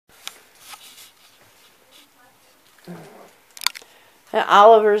And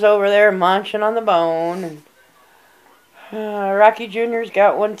Oliver's over there munching on the bone. And Rocky Jr.'s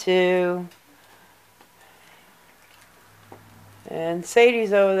got one too. And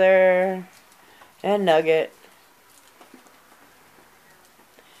Sadie's over there. And Nugget.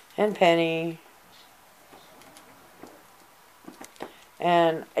 And Penny.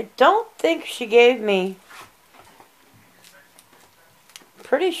 And I don't think she gave me...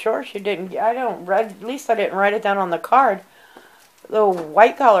 Pretty sure she didn't. At least I didn't write it down on the card. The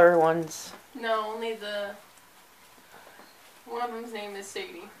white collar ones. No, only the... One of them's name is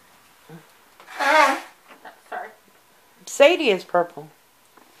Sadie. Sorry. Sadie is purple.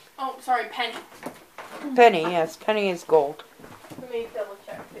 Oh, sorry, Penny. Penny, yes. Penny is gold. Let me double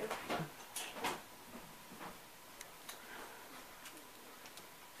check, too.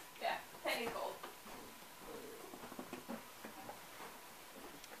 Yeah, Penny's gold.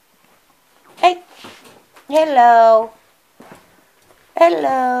 Hey. Hello.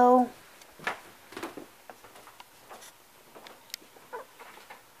 Hello.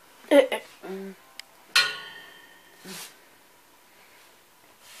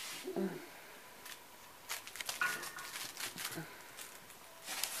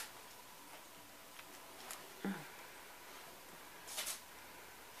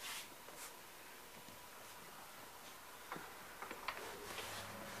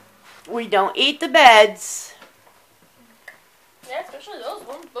 We don't eat the beds. Yeah, especially those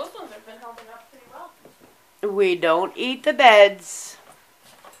ones. Those ones have been helping out pretty well. We don't eat the beds.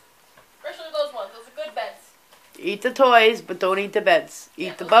 Especially those ones. Those are good beds. Eat the toys, but don't eat the beds. Eat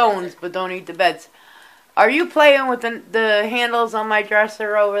Yeah, the bones, but don't eat the beds. Are you playing with the handles on my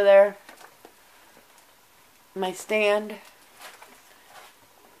dresser over there? My stand?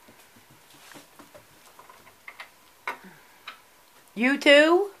 You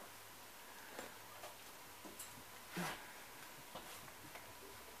too?